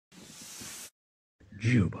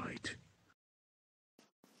GeopByte.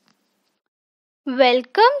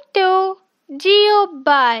 Welcome to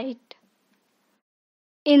GeopByte.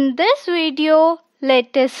 In this video,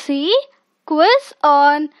 let us see quiz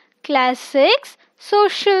on Class 6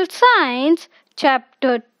 Social Science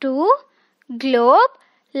Chapter 2 Globe,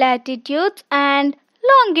 Latitudes and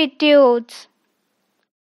Longitudes.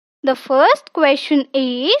 The first question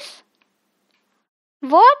is: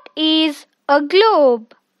 what is a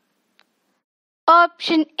globe?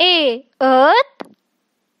 Option A, Earth.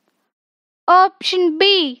 Option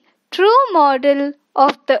B, true model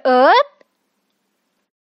of the Earth.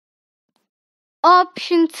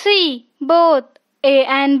 Option C, both A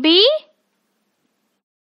and B.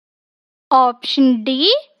 Option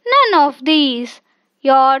D, none of these.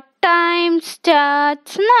 Your time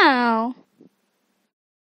starts now.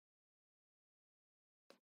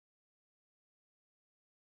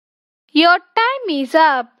 Your time is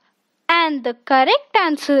up and the correct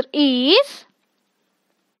answer is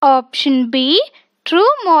Option B, true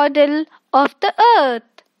model of the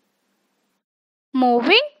Earth.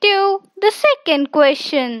 Moving to the second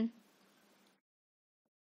question.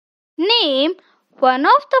 Name one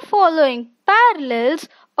of the following parallels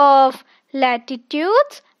of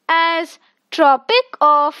latitudes as Tropic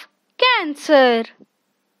of Cancer.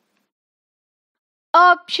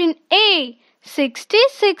 Option A,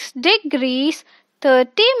 66 degrees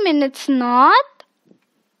 30 minutes north.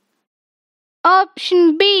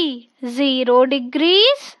 Option B, 0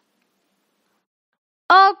 degrees.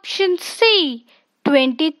 Option C,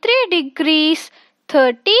 23 degrees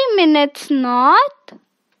 30 minutes north.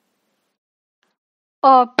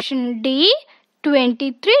 Option D,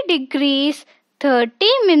 23 degrees 30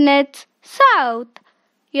 minutes south.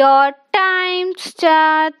 Your time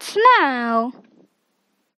starts now.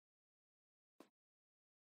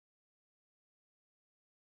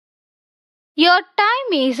 Your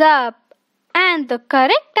time is up and the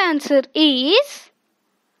correct answer is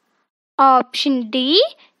Option D,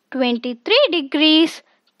 23 degrees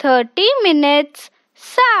 30 minutes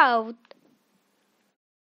south.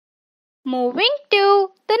 Moving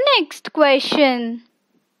to the next question.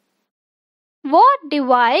 What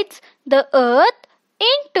divides the Earth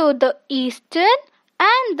into the eastern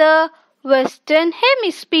and the western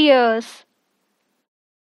hemispheres?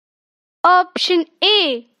 Option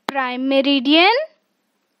A, Prime Meridian.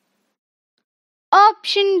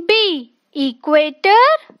 Option B, Equator.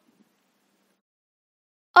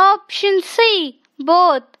 Option C,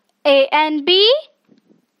 both A and B.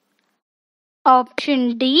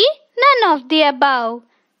 Option D, none of the above.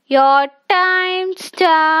 Your time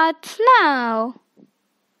starts now.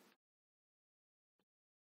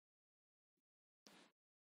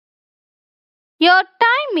 Your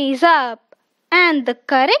time is up and the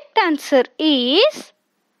correct answer is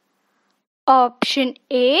Option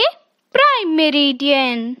A, Prime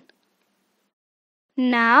Meridian.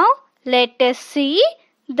 Now let us see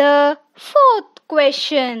the fourth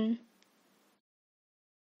question.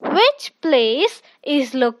 Which place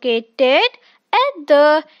is located at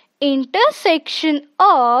the intersection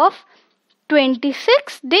of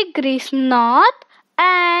 26 degrees north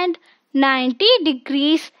and 90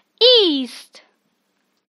 degrees east?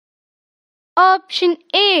 Option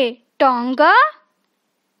A, Tonga.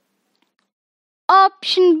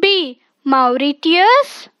 Option B,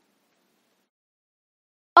 Mauritius.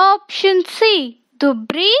 Option C,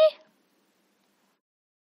 Dibrugarh.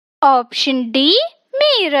 Option D,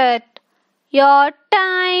 Meerut. Your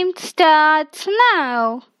time starts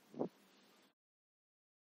now.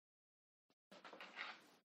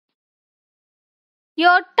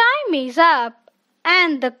 Your time is up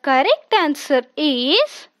and the correct answer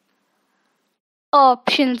is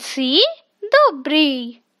Option C,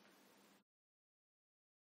 Dibrugarh.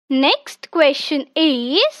 Next question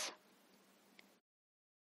is: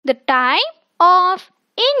 the time of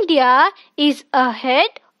India is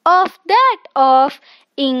ahead of that of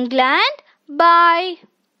England by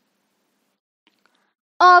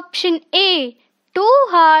Option A, 2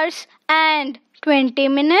 hours and 20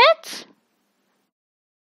 minutes.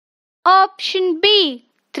 Option B,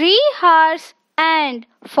 3 hours and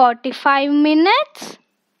 45 minutes.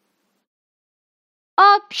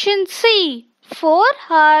 Option C, 4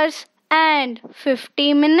 hours and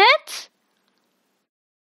 50 minutes.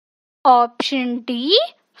 Option D,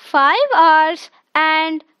 5 hours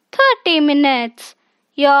and 30 minutes.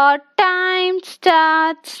 Your time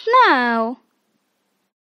starts now.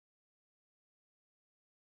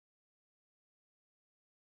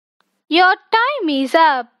 Your time is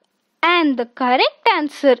up and the correct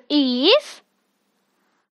answer is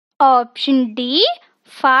Option D,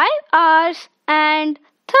 5 hours and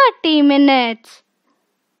 30 minutes.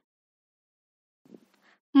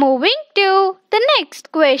 Moving to the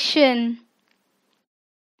next question.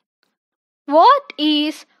 What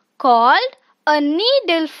is called a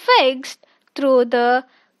needle fixed through the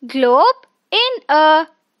globe in a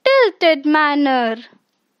tilted manner?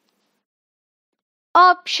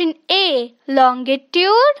 Option A,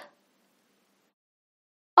 longitude.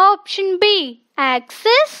 Option B,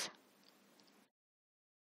 axis.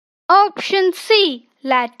 Option C,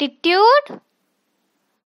 latitude.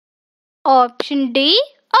 Option D,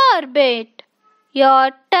 orbit.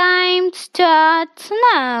 Your time starts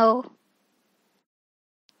now.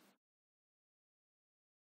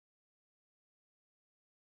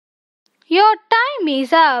 Your time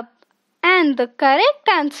is up and the correct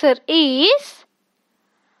answer is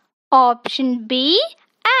option B,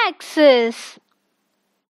 axis.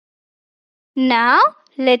 Now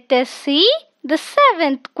let us see the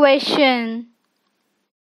seventh question.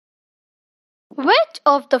 Which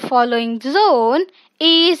of the following zone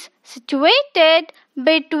is situated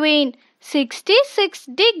between 66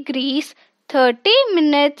 degrees 30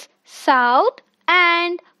 minutes south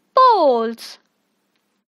and poles?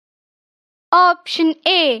 Option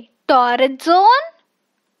A, Torrid Zone.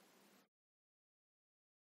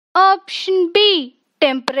 Option B,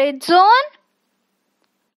 Temperate Zone.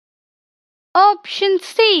 Option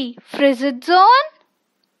C, Frigid Zone.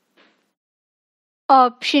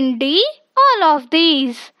 Option D, all of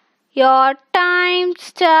these. Your time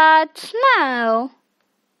starts now.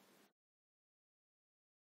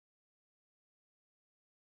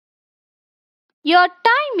 Your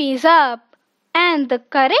time is up and the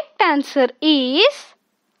correct answer is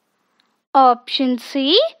option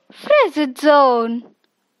C, Frigid Zone.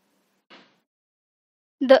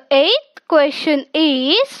 The eighth question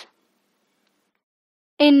is,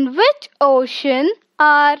 in which ocean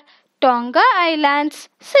are Tonga Islands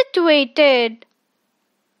situated?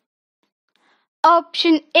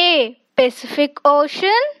 Option A, Pacific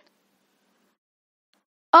Ocean.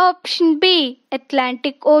 Option B,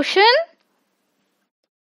 Atlantic Ocean.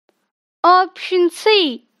 Option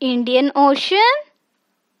C, Indian Ocean.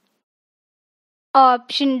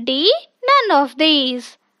 Option D, none of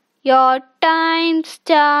these. Your time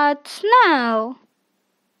starts now.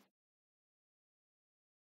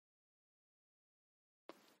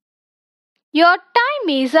 Your time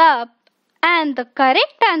is up and the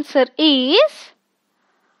correct answer is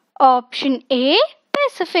option A,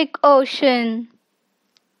 Pacific Ocean.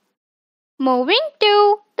 Moving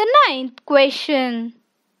to the ninth question.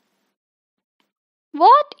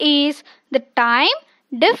 What is the time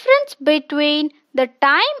difference between the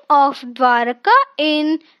time of Dwarka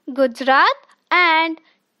in Gujarat and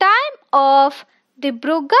time of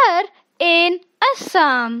Dibrugarh in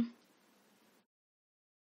Assam?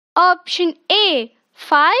 Option A,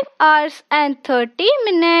 5 hours and 30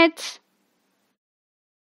 minutes.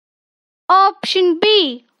 Option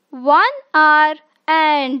B, 1 hour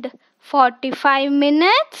and 45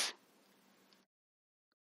 minutes.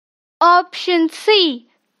 Option C,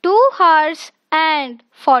 2 hours and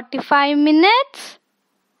 45 minutes.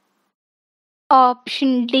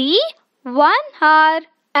 Option D, 1 hour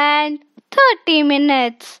and 30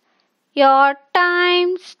 minutes. Your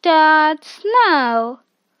time starts now.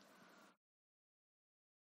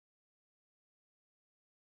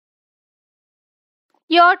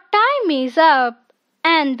 Your time is up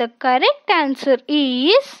and the correct answer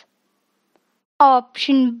is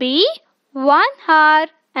option B, 1 hour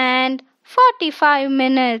and 45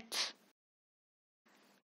 minutes.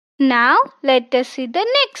 Now let us see the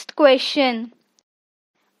next question.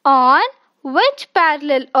 On which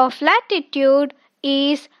parallel of latitude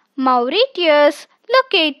is Mauritius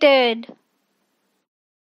located?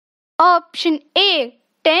 Option A,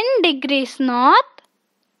 10 degrees north.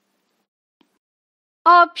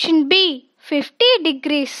 Option B, 50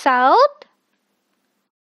 degrees south.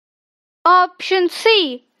 Option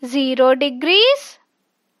C, 0 degrees.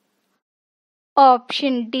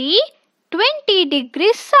 Option D, 20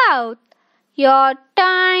 degrees south. Your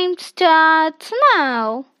time starts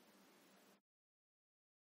now.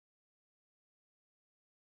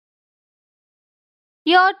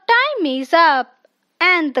 Your time is up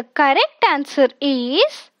and the correct answer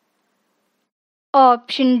is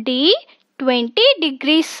option D, 20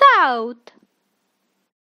 degrees south.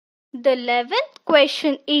 The 11th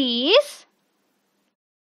question is,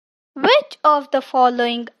 which of the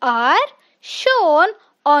following are shown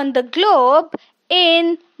on the globe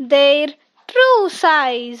in their true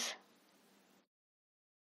size?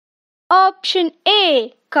 Option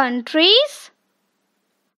A, countries.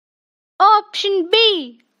 Option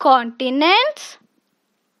B, continents.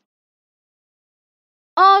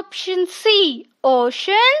 Option C,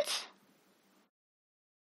 oceans.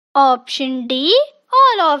 Option D,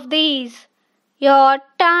 all of these. Your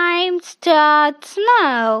time starts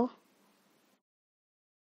now.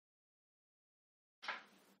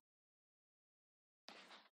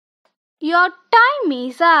 Your time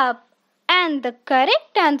is up, and the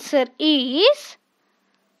correct answer is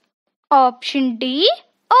option D,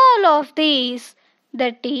 all of these.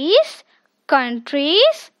 That is,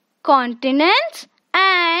 countries, continents,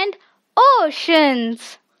 and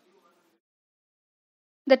oceans.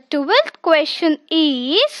 The 12th question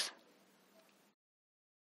is,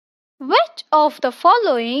 which of the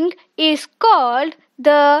following is called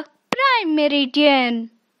the Prime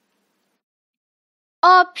Meridian?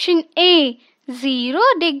 Option A, 0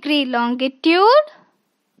 degree longitude.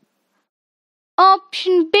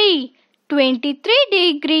 Option B, 23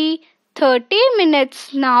 degree 30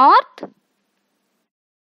 minutes north.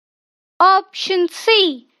 Option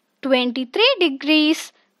C, 23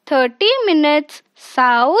 degrees 30 minutes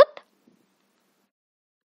south.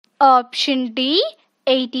 Option D,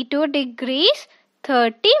 82 degrees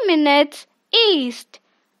 30 minutes east.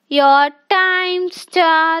 Your time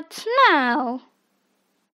starts now.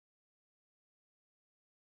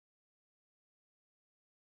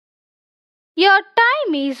 Your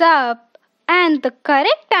time is up, and the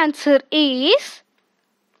correct answer is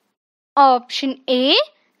option A,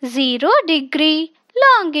 0 degree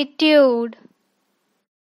longitude.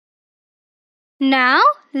 Now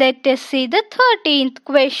let us see the 13th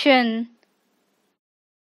question.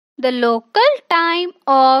 The local time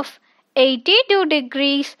of 82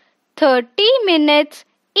 degrees 30 minutes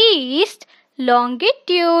east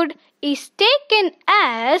longitude is taken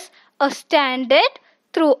as a standard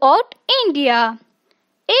throughout India.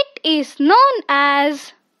 It is known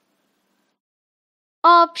as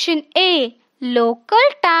option A, local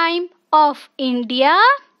time of India.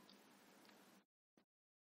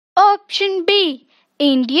 Option B,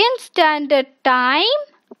 Indian Standard Time.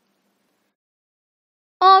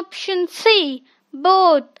 Option C,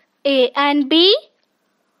 both A and B.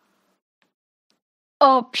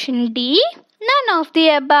 Option D, none of the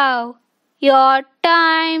above. Your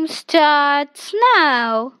time starts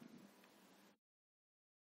now.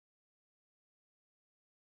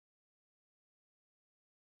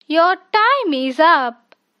 Your time is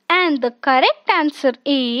up, and the correct answer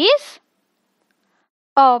is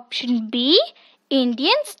option B,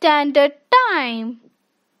 Indian Standard Time.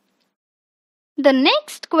 The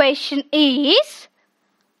next question is,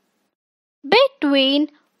 between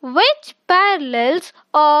which parallels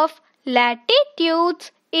of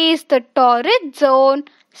latitudes is the Torrid Zone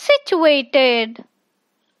situated?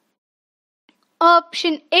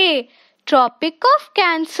 Option A, Tropic of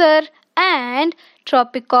Cancer and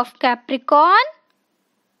Tropic of Capricorn.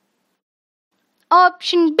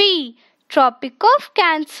 Option B, Tropic of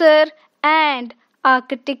Cancer and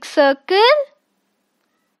Arctic Circle.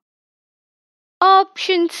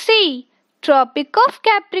 Option C, Tropic of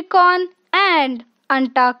Capricorn and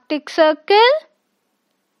Antarctic Circle.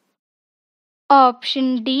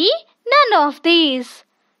 Option D, none of these.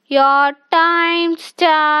 Your time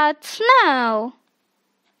starts now.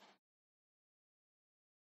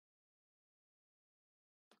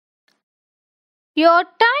 Your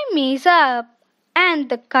time is up, and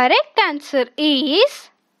the correct answer is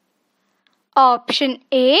option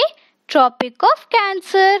A, Tropic of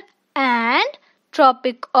Cancer and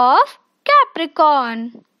Tropic of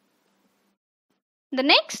Capricorn. The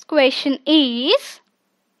next question is,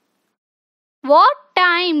 what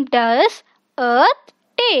time does Earth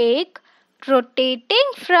take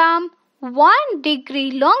rotating from 1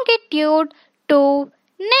 degree longitude to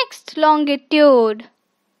next longitude?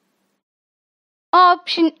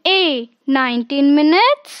 Option A, 19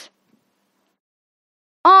 minutes.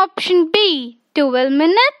 Option B, 12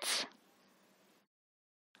 minutes.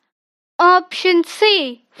 Option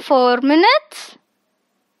C, 4 minutes.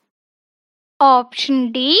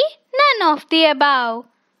 Option D, none of the above.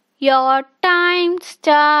 Your time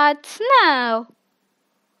starts now.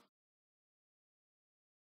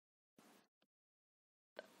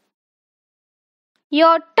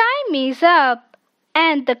 Your time is up,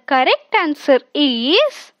 and the correct answer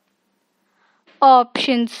is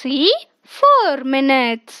option C, 4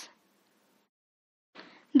 minutes.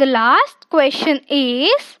 The last question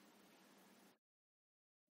is,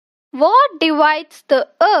 what divides the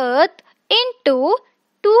Earth into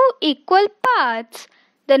two equal parts,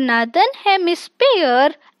 the northern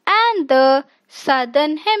hemisphere and the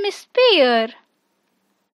southern hemisphere?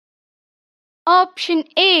 Option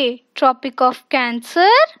A, Tropic of Cancer.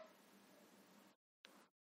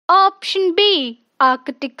 Option B,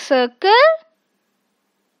 Arctic Circle.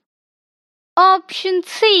 Option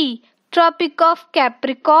C, Tropic of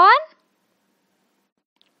Capricorn.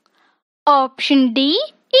 Option D,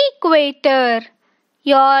 equator.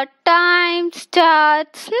 Your time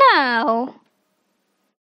starts now.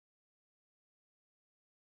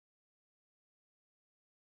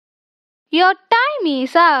 Your time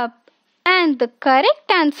is up and the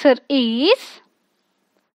correct answer is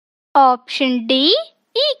option D,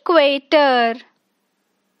 equator.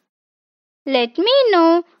 Let me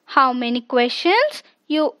know how many questions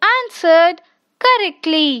you answered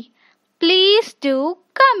correctly. Please do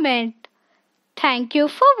comment. Thank you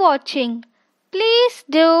for watching. Please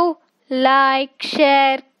do like,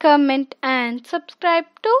 share, comment and subscribe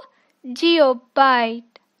to GeopByte.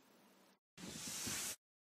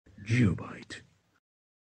 GeopByte.